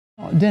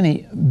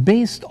Denny,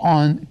 based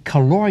on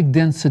caloric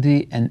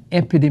density and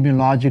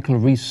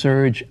epidemiological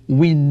research,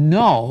 we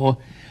know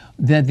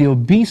that the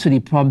obesity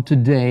problem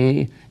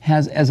today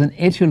has as an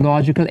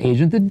etiological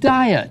agent the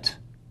diet.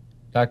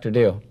 Dr.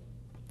 Deal,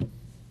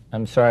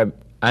 I'm sorry,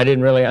 I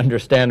didn't really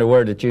understand a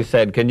word that you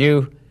said. Could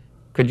you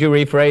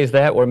rephrase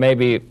that where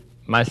maybe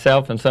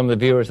myself and some of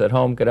the viewers at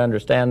home could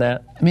understand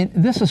that? I mean,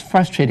 this is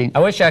frustrating. I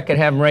wish I could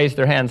have them raise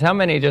their hands. How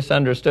many just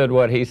understood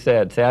what he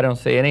said? See, I don't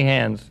see any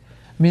hands.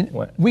 I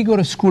mean, we go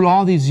to school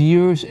all these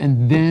years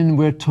and then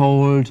we're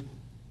told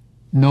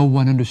no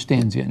one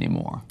understands you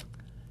anymore.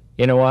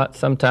 You know what?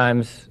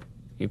 Sometimes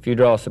if you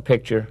draw us a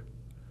picture,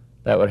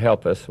 that would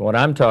help us. What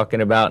I'm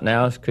talking about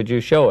now is, could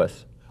you show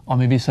us? Or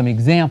maybe some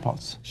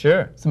examples.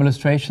 Sure. Some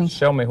illustrations?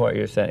 Show me what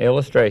you're saying.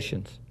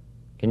 Illustrations.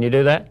 Can you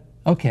do that?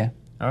 Okay.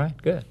 All right,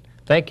 good.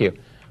 Thank you.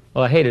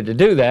 Well, I hated to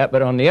do that,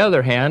 but on the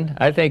other hand,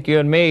 I think you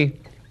and me,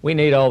 we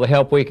need all the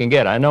help we can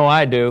get. I know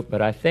I do,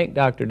 but I think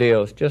Dr.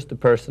 Deal is just the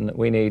person that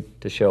we need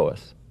to show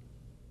us.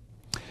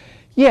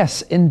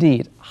 Yes,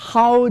 indeed.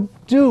 How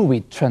do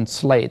we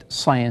translate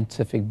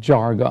scientific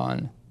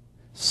jargon,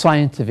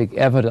 scientific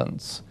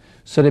evidence,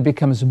 so that it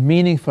becomes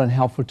meaningful and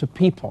helpful to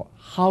people?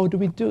 How do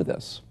we do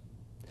this?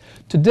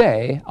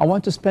 Today, I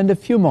want to spend a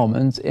few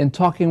moments in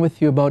talking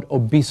with you about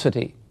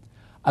obesity,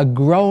 a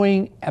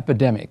growing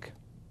epidemic.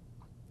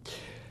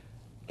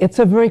 It's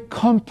a very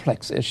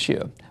complex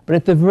issue, but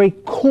at the very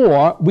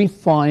core, we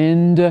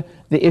find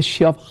the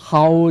issue of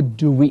how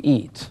do we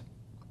eat?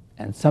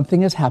 And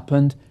something has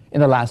happened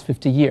in the last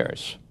 50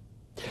 years.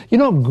 You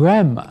know,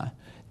 Grandma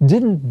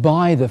didn't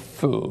buy the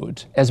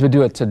food as we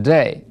do it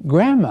today.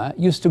 Grandma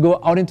used to go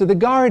out into the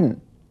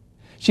garden.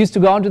 She used to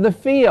go out into the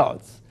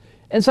fields.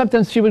 And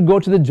sometimes she would go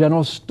to the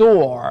general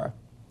store.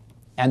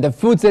 And the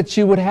foods that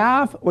she would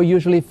have were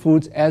usually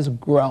foods as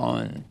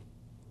grown.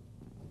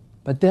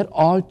 But that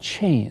all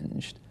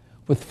changed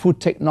with food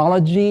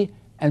technology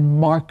and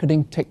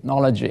marketing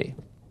technology.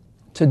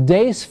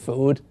 Today's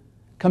food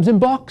comes in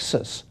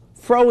boxes,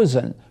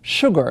 frozen,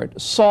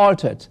 sugared,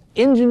 salted,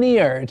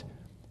 engineered,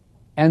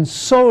 and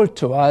sold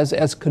to us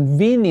as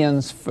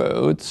convenience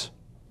foods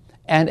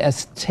and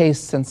as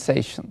taste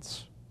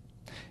sensations.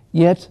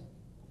 Yet,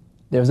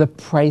 there's a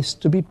price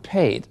to be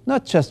paid,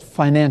 not just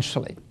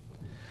financially,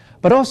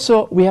 but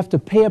also we have to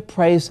pay a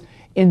price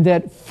in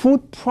that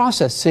food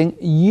processing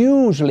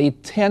usually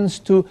tends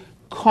to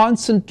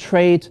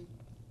concentrate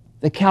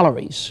the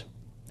calories.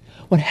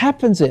 What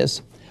happens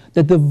is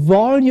that the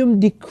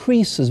volume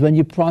decreases when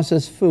you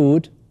process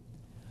food,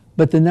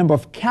 but the number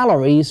of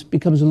calories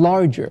becomes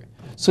larger,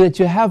 so that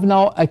you have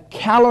now a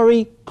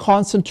calorie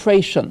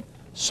concentration,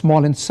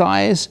 small in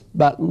size,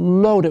 but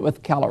loaded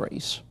with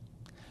calories.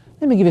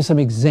 Let me give you some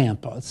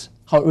examples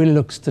how it really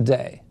looks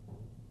today.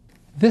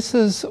 This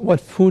is what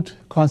food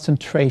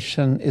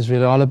concentration is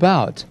really all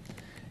about.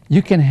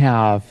 You can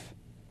have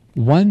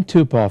one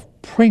tube of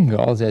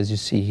Pringles, as you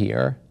see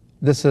here.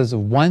 This is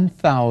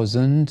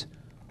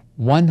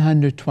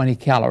 1,120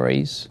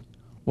 calories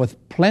with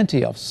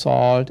plenty of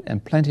salt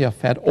and plenty of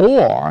fat.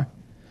 Or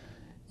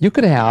you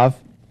could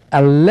have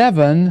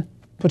 11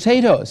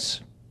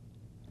 potatoes.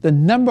 The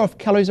number of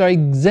calories are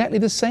exactly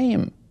the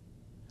same.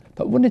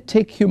 But wouldn't it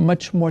take you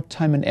much more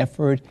time and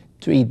effort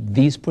to eat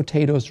these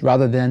potatoes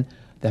rather than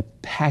the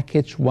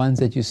packaged ones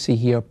that you see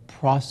here,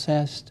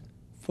 processed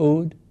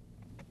food?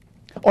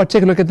 Or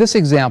take a look at this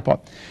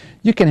example.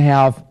 You can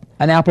have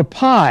an apple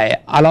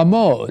pie a la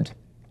mode,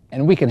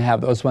 and we can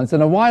have those once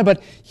in a while, but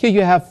here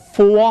you have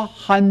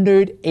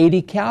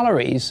 480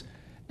 calories,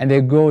 and they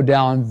go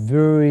down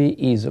very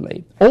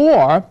easily.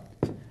 Or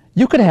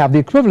you could have the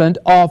equivalent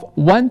of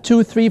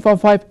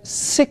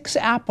 6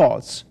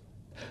 apples.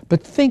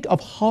 But think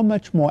of how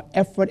much more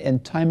effort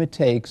and time it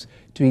takes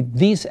to eat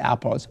these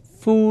apples,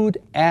 food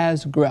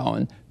as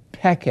grown,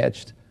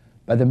 packaged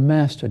by the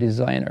master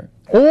designer.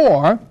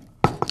 Or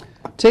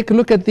take a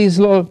look at these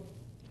little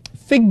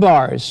fig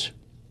bars.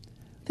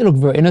 They look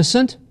very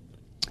innocent.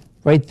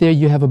 Right there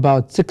you have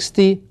about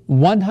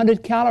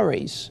 100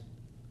 calories,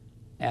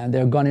 and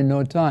they're gone in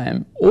no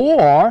time.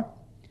 Or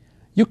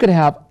you could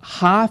have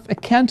half a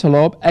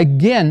cantaloupe,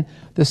 again,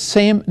 the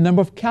same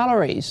number of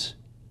calories.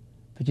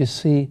 But you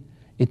see,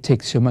 it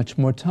takes you much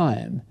more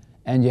time,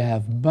 and you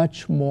have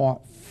much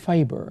more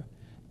fiber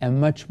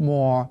and much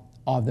more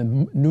of the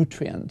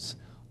nutrients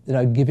that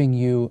are giving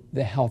you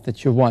the health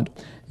that you want.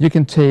 You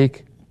can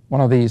take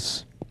one of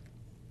these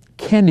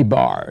candy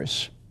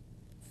bars,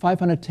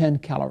 510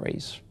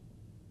 calories.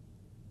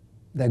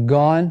 They're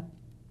gone,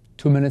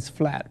 2 minutes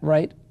flat,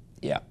 right?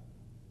 Yeah.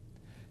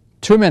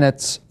 2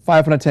 minutes,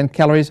 510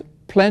 calories,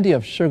 plenty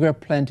of sugar,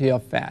 plenty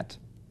of fat.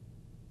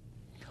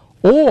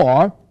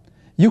 Or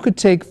you could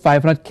take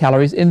 500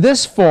 calories in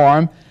this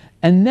form,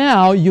 and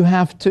now you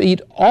have to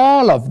eat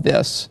all of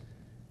this.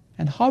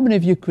 And how many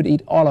of you could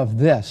eat all of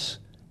this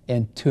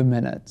in 2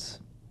 minutes?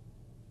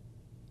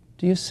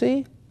 Do you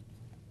see?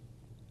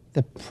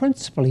 The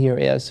principle here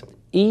is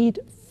eat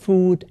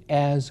food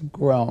as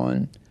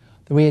grown,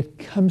 the way it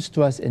comes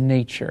to us in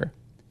nature,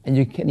 and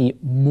you can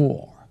eat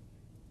more.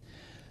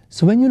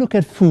 So when you look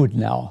at food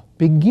now,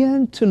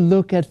 begin to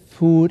look at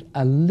food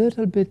a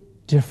little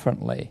bit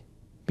differently,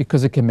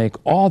 because it can make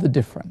all the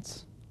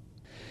difference.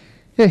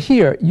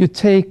 Here, you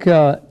take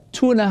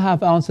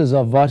 2.5 ounces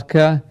of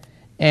vodka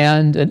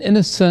and an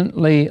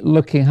innocently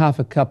looking half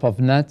a cup of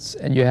nuts,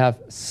 and you have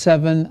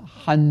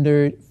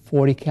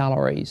 740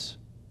 calories.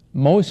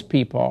 Most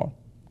people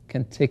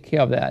can take care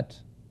of that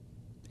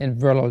in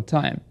very little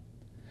time.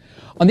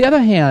 On the other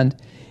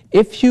hand,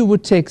 if you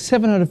would take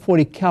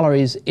 740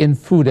 calories in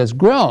food as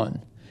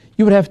grown,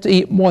 you would have to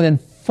eat more than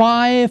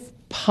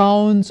 5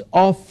 pounds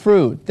of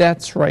fruit.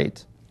 That's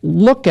right.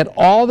 Look at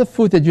all the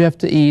food that you have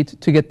to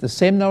eat to get the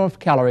same number of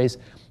calories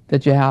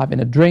that you have in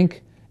a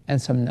drink and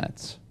some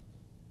nuts.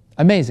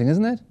 Amazing,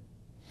 isn't it?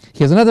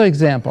 Here's another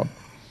example.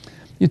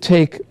 You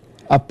take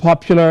a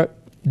popular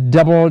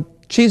double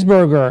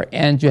cheeseburger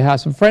and you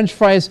have some French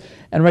fries,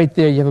 and right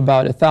there you have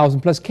about 1,000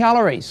 plus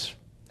calories.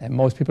 And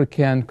most people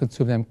can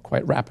consume them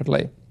quite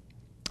rapidly.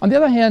 On the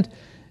other hand,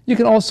 you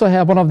can also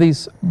have one of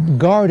these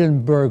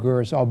garden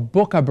burgers or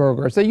Boca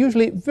burgers. They're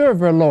usually very,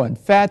 very low in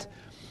fat,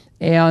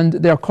 and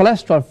they're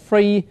cholesterol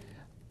free.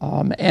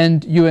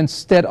 And you,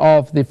 instead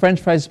of the French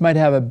fries, might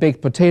have a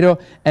baked potato,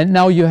 and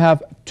now you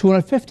have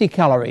 250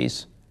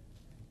 calories.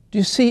 Do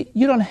you see?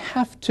 You don't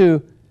have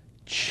to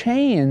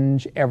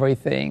change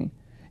everything.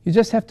 You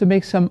just have to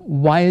make some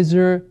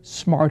wiser,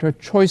 smarter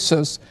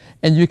choices,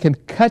 and you can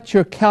cut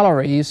your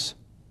calories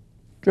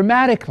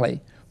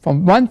dramatically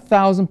from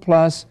 1,000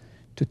 plus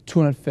to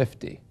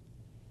 250.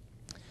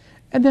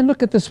 And then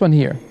look at this one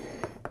here.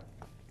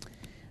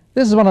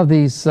 This is one of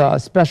these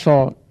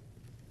special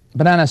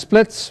banana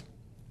splits,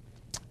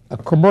 a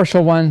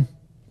commercial one,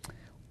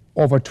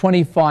 over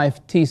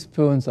 25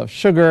 teaspoons of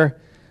sugar,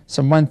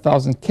 some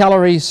 1,000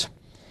 calories.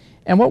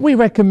 And what we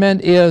recommend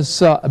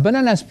is a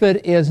banana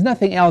split is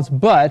nothing else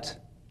but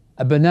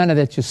a banana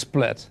that you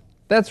split.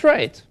 That's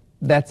right.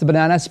 That's a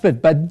banana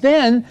split. But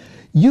then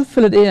you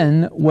fill it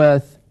in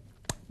with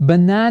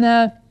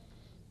banana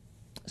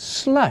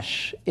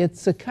slush.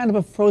 It's a kind of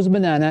a frozen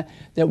banana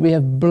that we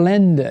have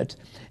blended.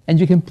 And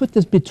you can put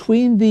this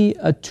between the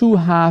 2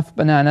 half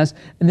bananas,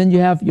 and then you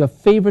have your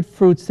favorite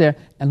fruits there,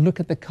 and look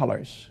at the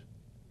colors.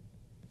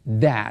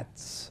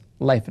 That's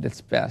life at its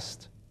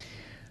best.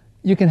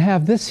 You can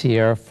have this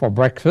here for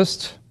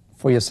breakfast,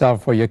 for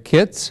yourself, for your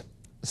kids.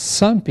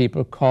 Some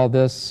people call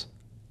this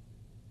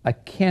a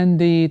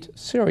candied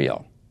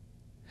cereal,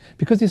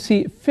 because you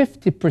see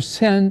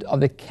 50% of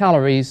the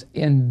calories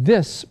in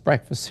this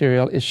breakfast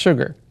cereal is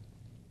sugar.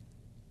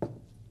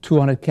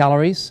 200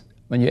 calories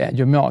when you add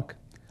your milk.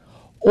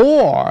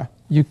 Or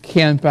you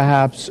can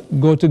perhaps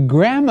go to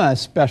Grandma's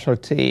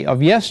specialty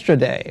of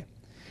yesterday,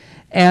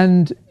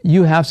 and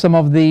you have some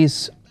of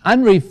these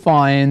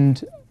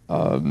unrefined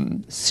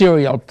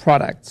cereal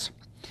products.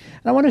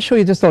 And I want to show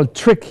you just a little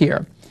trick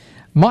here.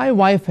 My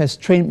wife has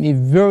trained me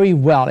very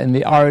well in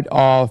the art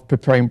of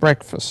preparing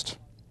breakfast.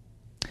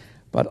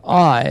 But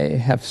I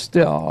have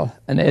still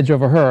an edge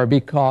over her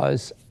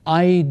because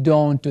I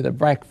don't do the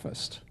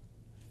breakfast.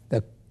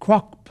 The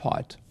crock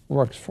pot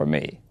works for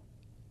me.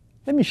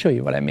 Let me show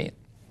you what I mean.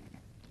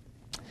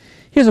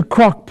 Here's a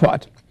crock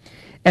pot.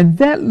 And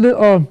that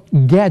little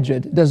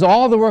gadget does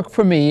all the work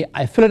for me.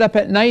 I fill it up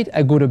at night,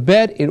 I go to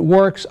bed, it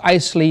works, I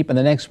sleep, and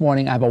the next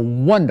morning I have a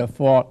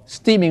wonderful,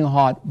 steaming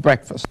hot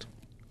breakfast.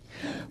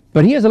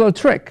 But here's a little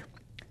trick.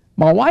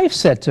 My wife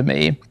said to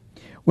me,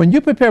 when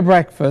you prepare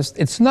breakfast,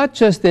 it's not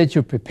just that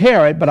you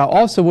prepare it, but I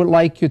also would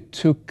like you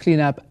to clean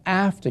up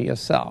after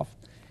yourself.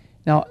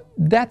 Now,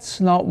 that's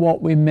not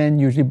what we men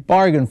usually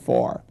bargain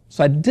for.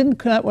 So I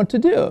didn't know what to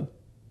do.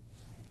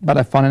 But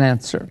I found an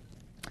answer.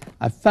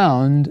 I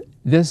found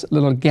this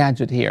little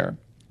gadget here,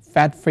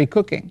 fat-free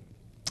cooking.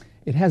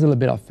 It has a little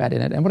bit of fat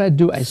in it. And what I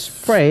do, I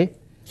spray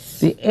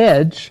the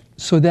edge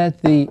so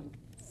that the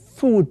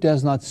food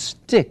does not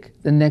stick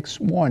the next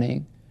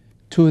morning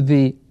to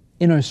the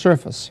inner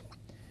surface.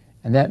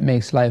 And that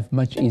makes life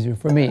much easier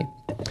for me.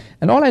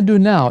 And all I do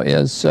now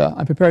is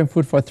I'm preparing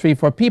food for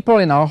 3-4 people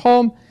in our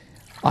home.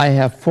 I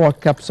have 4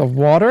 cups of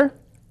water.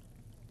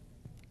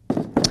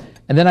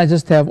 And then I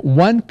just have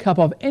 1 cup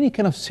of any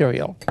kind of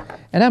cereal.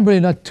 And I'm really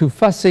not too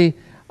fussy.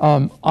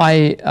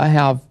 I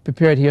have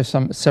prepared here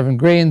some 7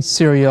 grain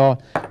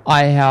cereal.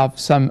 I have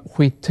some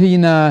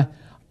wheatena.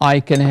 I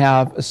can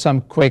have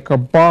some Quaker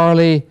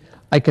barley.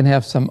 I can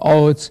have some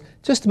oats.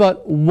 Just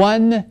about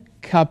 1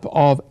 cup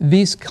of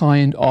these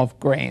kind of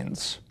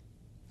grains.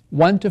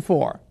 1 to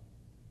 4.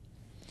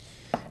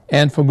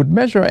 And for good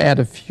measure, I add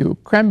a few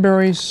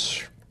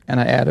cranberries.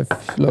 And I add a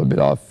little bit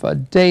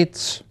of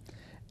dates.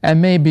 And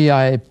maybe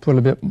I put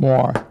a bit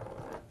more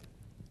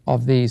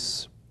of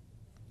these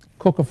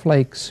cocoa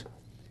flakes,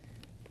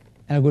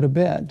 and I go to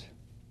bed,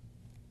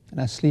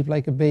 and I sleep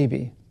like a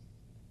baby.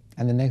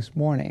 And the next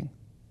morning,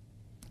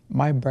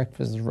 my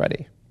breakfast is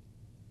ready.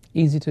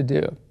 Easy to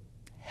do,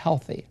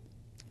 healthy.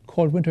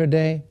 Cold winter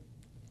day,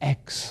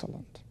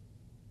 excellent.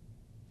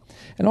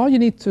 And all you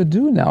need to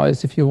do now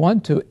is, if you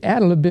want to, add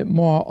a little bit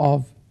more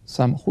of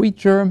some wheat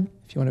germ,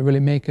 if you want to really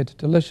make it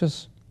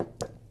delicious,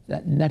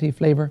 that nutty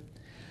flavor.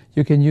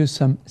 You can use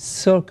some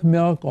silk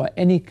milk or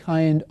any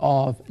kind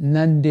of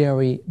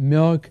non-dairy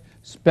milk,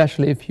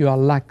 especially if you are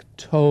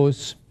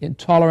lactose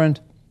intolerant.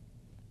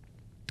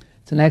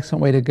 It's an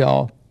excellent way to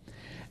go.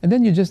 And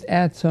then you just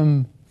add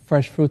some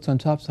fresh fruits on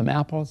top, some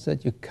apples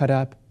that you cut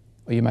up,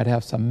 or you might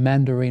have some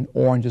mandarin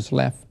oranges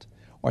left,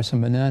 or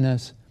some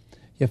bananas.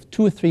 You have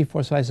 2 or 3,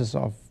 4 slices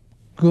of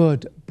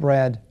good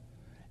bread,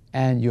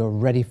 and you're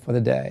ready for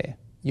the day.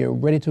 You're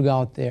ready to go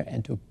out there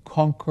and to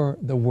conquer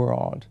the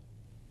world.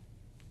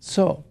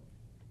 So,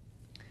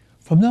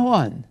 from now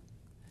on,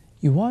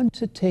 you want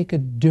to take a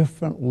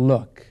different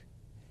look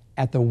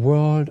at the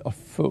world of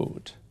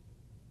food,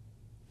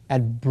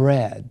 at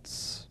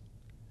breads,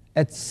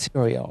 at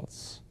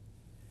cereals,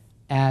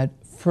 at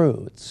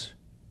fruits.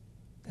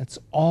 That's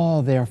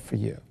all there for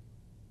you,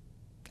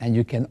 and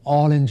you can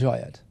all enjoy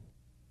it.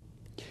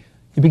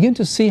 You begin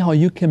to see how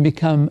you can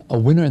become a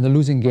winner in the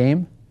losing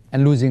game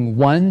and losing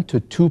 1 to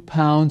 2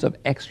 pounds of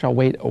extra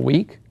weight a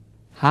week.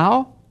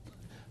 How?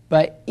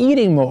 By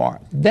eating more.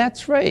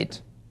 That's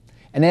right.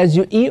 And as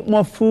you eat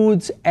more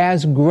foods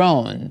as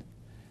grown,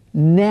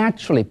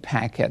 naturally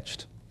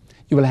packaged,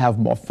 you will have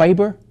more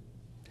fiber,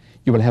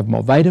 you will have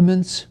more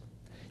vitamins,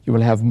 you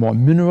will have more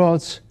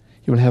minerals,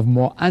 you will have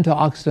more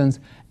antioxidants,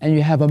 and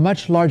you have a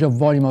much larger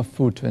volume of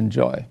food to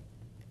enjoy.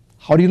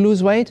 How do you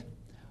lose weight?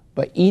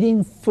 By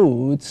eating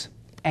foods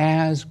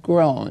as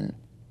grown.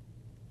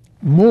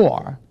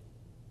 More.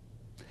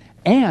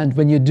 And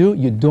when you do,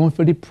 you don't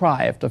feel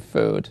deprived of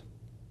food.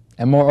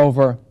 And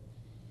moreover,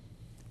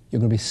 you're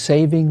going to be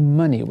saving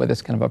money with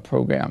this kind of a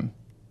program.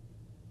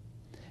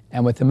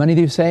 And with the money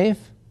that you save,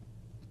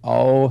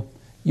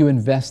 you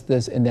invest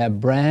this in that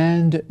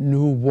brand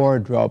new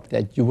wardrobe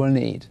that you will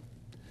need.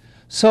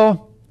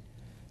 So,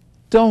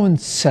 don't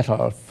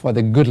settle for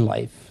the good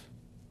life.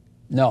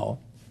 No.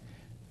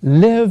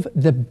 Live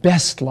the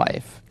best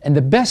life. And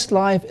the best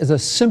life is a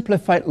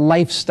simplified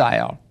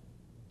lifestyle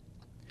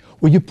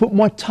where you put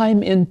more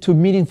time into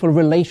meaningful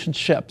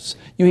relationships,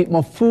 you eat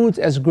more foods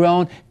as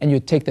grown, and you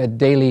take that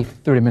daily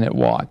 30-minute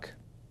walk.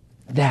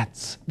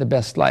 That's the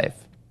best life.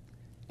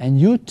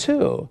 And you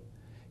too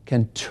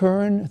can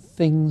turn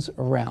things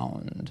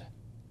around.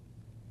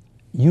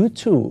 You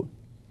too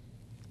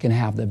can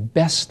have the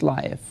best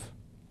life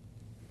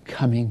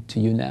coming to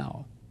you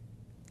now.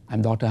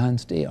 I'm Dr.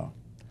 Hans Diehl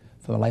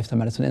from the Lifestyle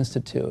Medicine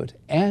Institute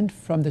and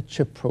from the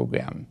CHIP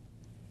program.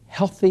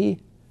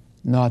 Healthy,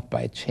 not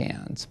by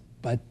chance,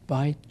 but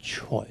by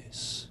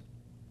choice.